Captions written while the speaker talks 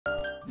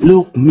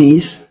Look,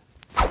 miss,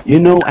 you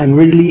know I'm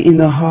really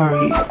in a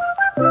hurry.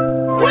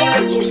 Why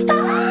did you stop?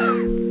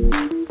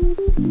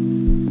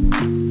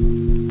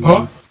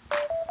 Huh?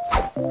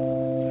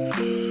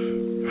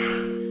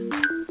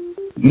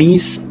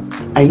 Miss,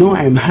 I know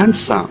I'm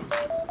handsome.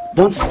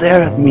 Don't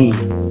stare at me.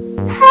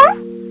 Huh?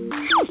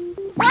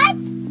 What?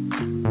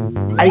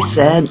 I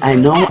said I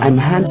know I'm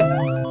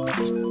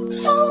handsome.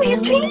 So you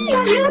think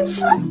you're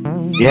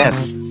handsome?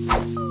 Yes.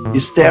 You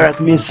stare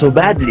at me so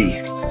badly.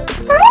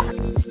 Huh?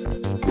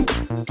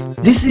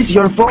 This is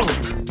your fault.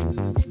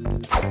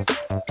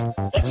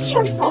 It's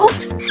your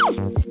fault.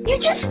 You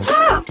just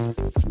stop.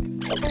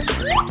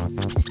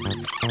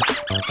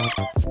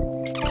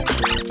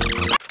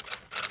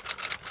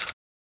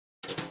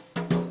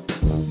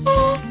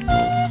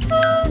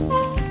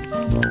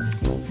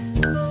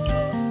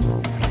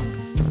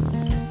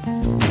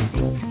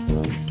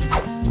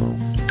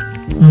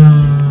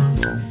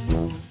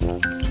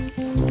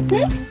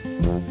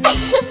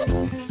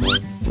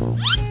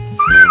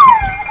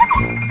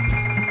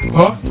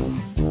 Huh?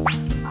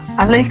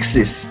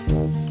 Alexis,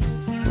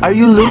 are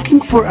you looking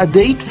for a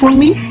date for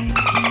me?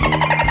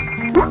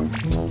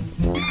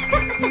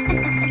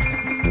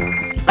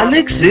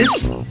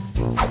 Alexis?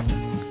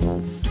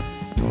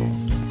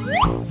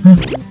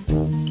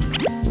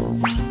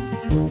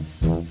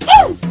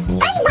 Hey,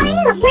 I'm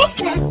buying a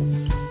bracelet.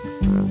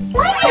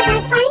 Why would I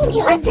find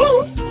you a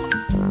date?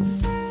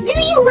 Do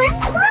you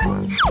want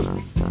one?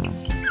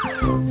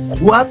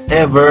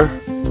 Whatever.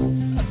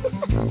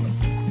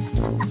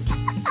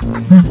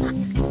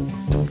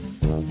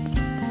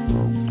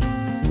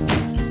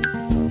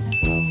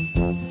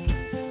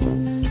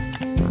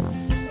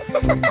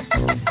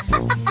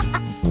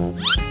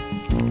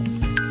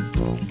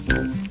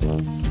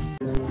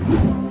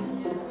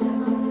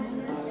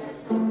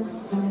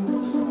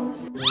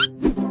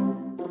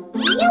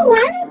 You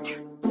want?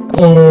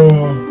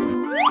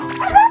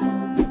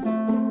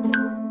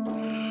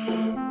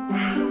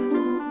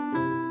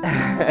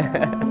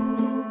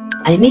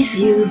 I miss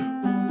you.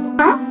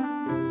 Huh?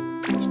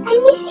 I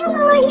miss you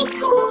more,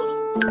 Hiko.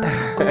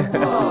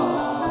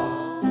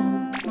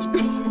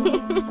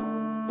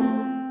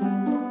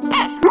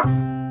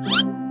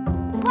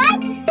 What?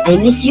 I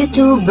miss you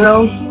too,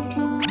 bro.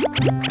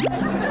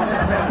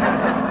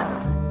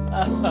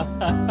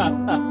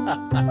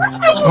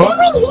 What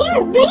are you doing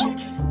here,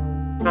 Brix?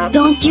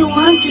 Don't you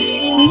want to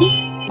see me?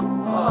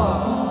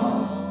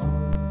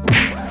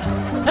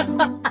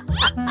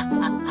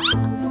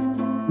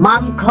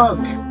 Mom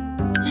called.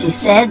 She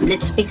said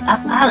let's pick up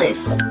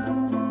Alice.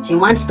 She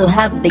wants to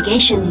have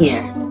vacation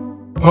here.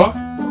 Huh?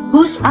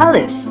 Who's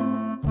Alice?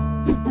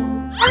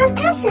 Our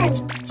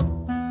cousin.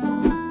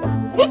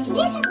 Let's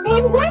visit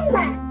their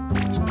grandma.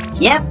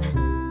 Yep.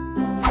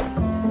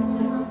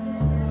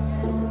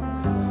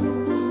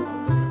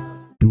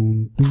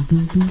 Who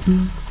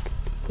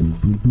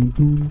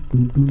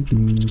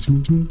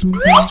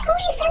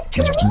isn't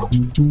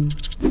coming?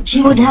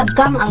 She would have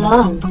come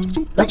along,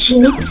 but she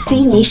need to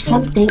finish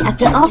something at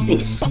the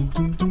office.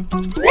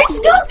 Let's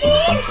go,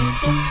 kids!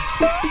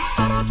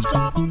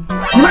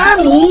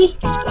 Mommy,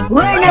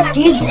 we're not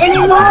kids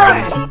anymore.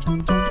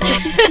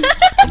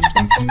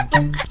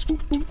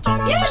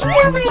 You're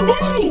still my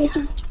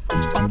babies.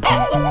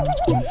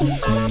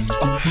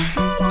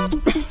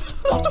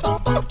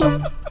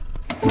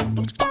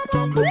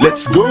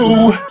 Let's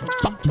go.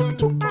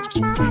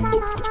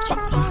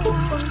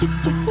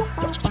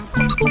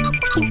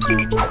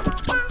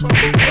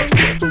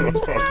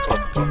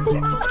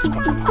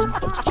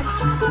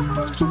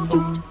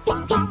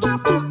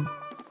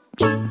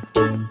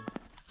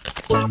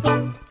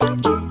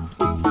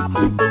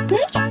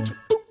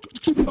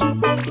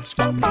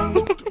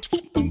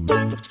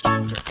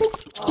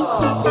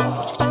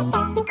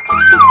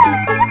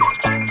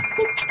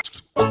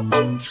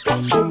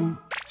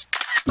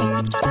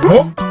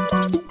 Huh?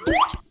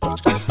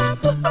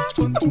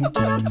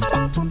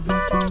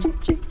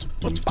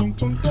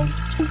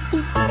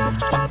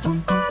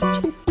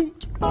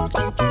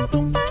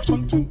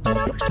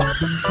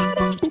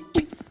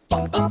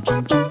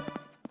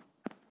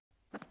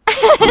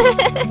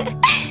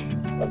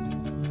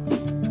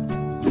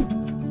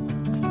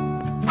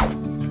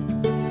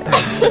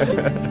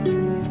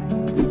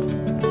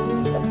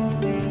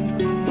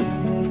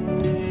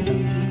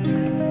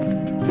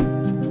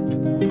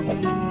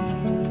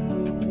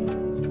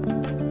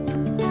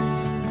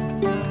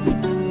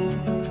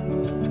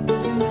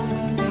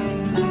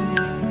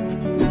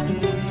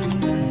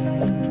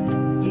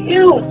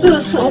 You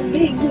two so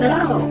big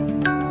now.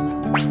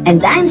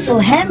 And I'm so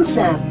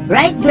handsome,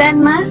 right,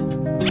 Grandma?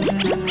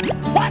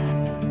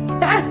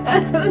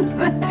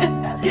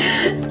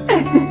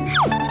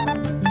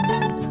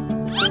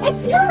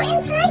 Let's go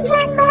inside,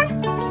 Grandma.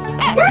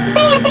 Don't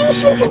pay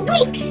attention to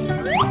Brix.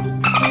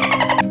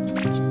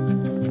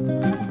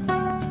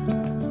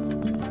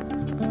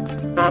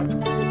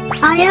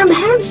 I am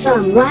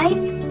handsome, right?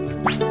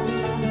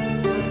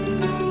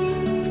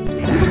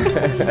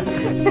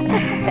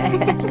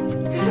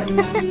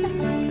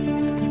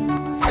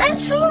 I'm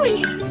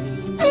sorry.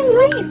 I'm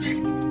late.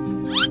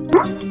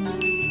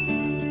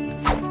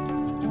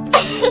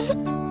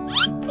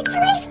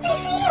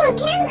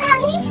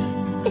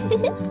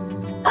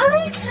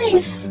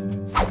 Alexis!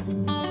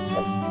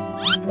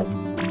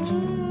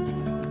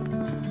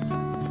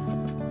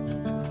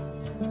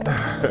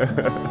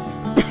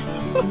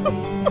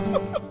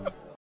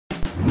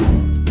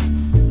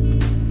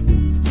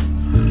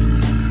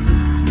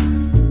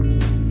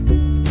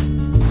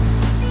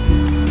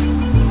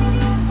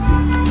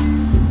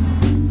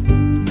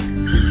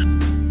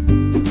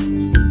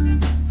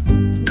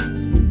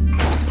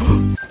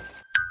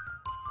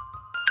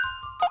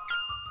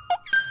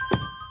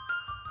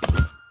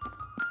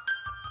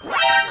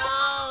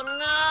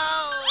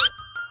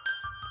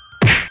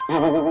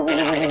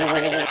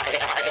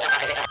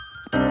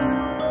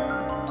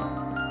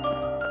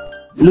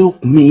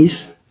 Look,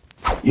 miss,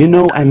 you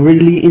know I'm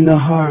really in a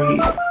hurry.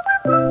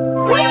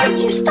 Why did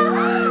you stop?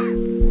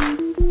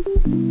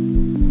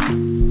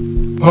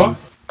 Huh?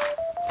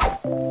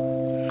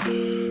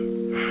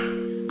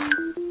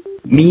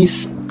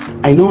 Miss,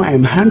 I know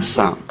I'm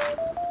handsome.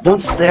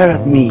 Don't stare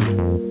at me.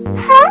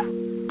 Huh?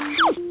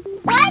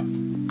 What?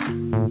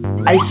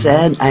 I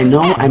said I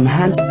know I'm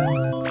handsome.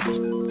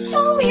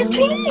 So you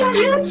think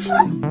you're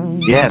handsome?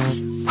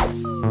 Yes,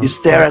 you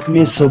stare at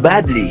me so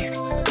badly.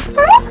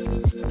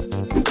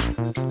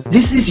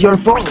 This is your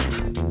fault.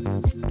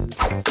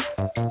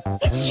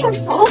 It's your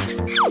fault.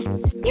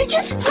 You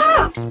just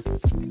stop.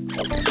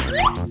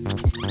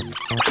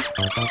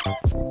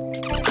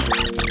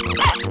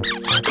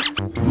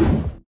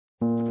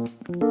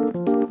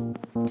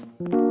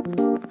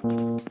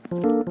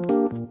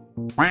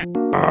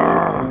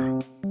 Reitanna?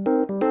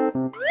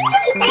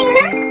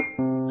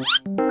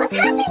 What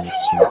happened to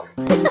you?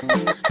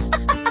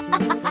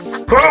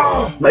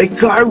 My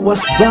car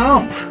was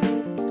bumped.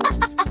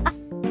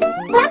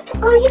 What?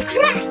 Or you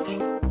crashed?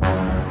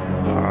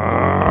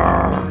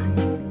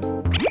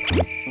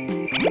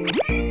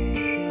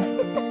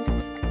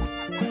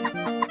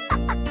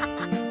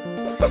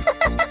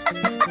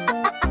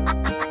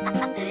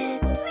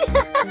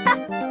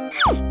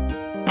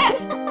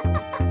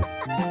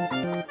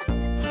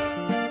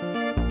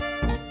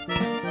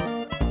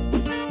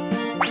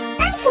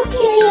 I'm so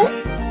curious.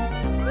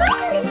 What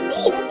could it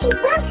be that you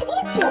bumped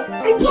into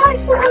and you're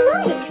so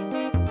annoyed?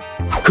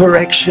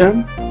 Correction,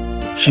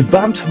 she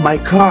bumped my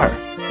car.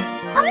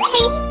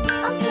 Okay,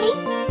 okay.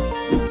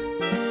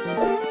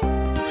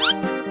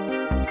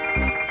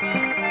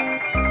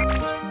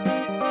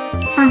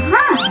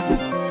 Uh-huh.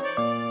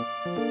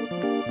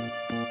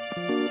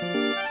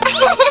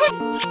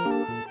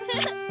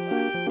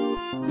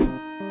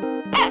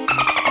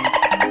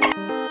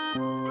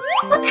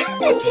 What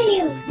happened to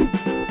you?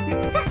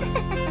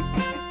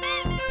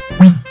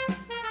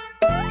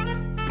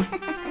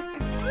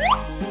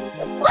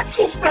 What's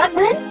his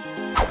problem?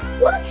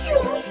 What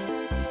swings?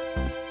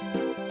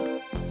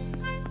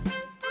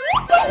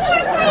 Take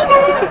your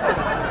Tyler!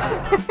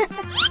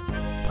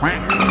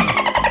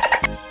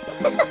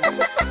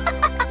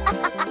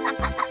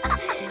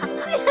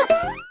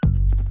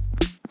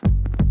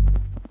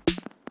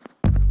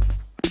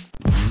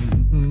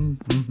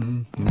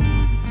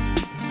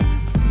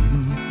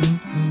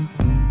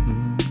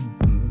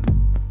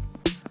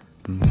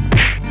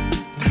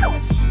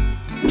 Ouch!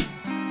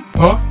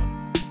 Huh?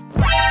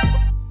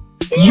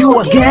 You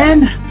again?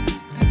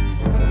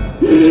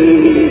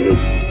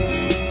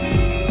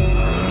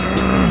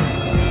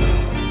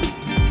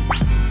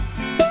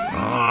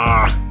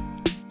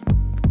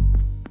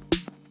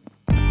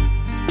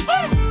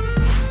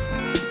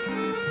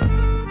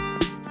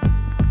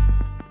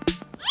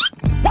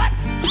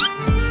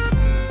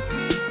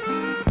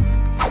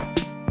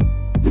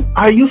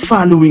 Are you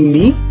following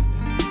me?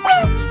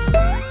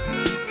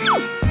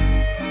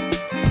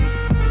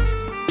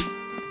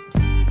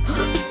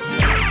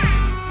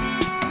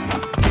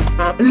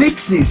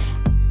 Alexis!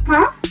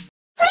 Huh?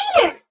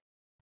 Tyler!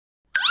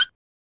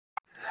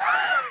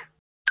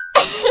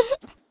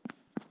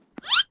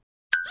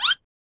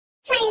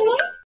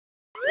 Tyler?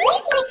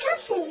 Meet my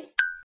cousin,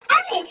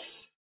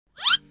 Alice!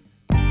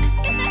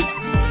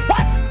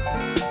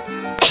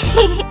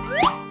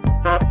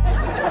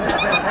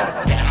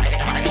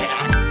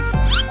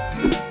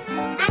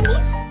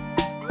 Alice?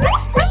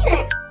 That's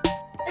Tyler,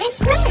 my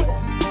friend.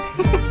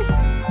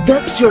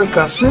 That's your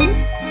cousin?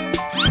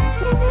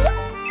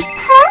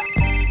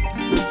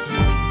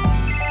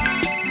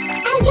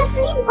 I'll just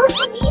leave both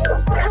of you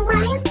for a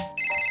while.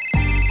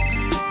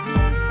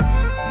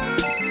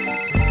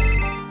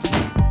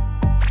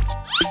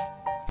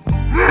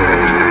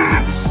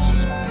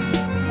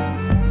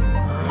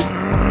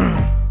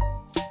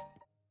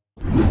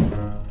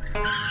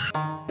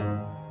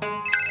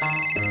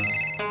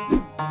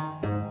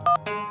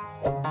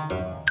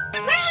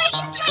 Where are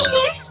you,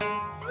 Tyler?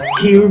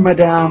 Here,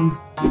 madam.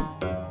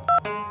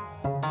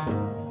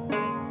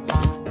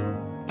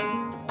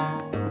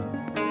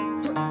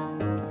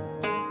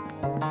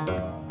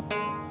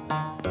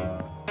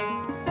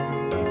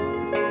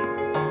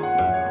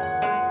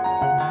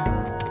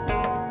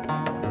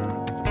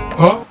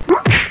 Huh?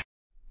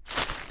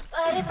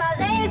 But if I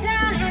lay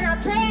down and I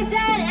play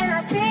dead and I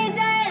stay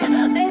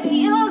dead, maybe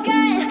you'll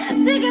get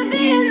sick of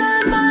being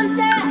the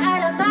monster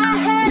out of my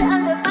head,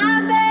 under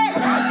my bed.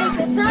 Think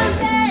of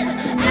something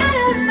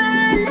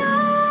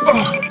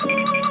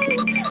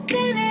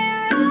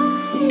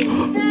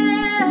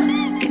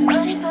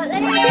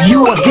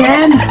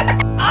again?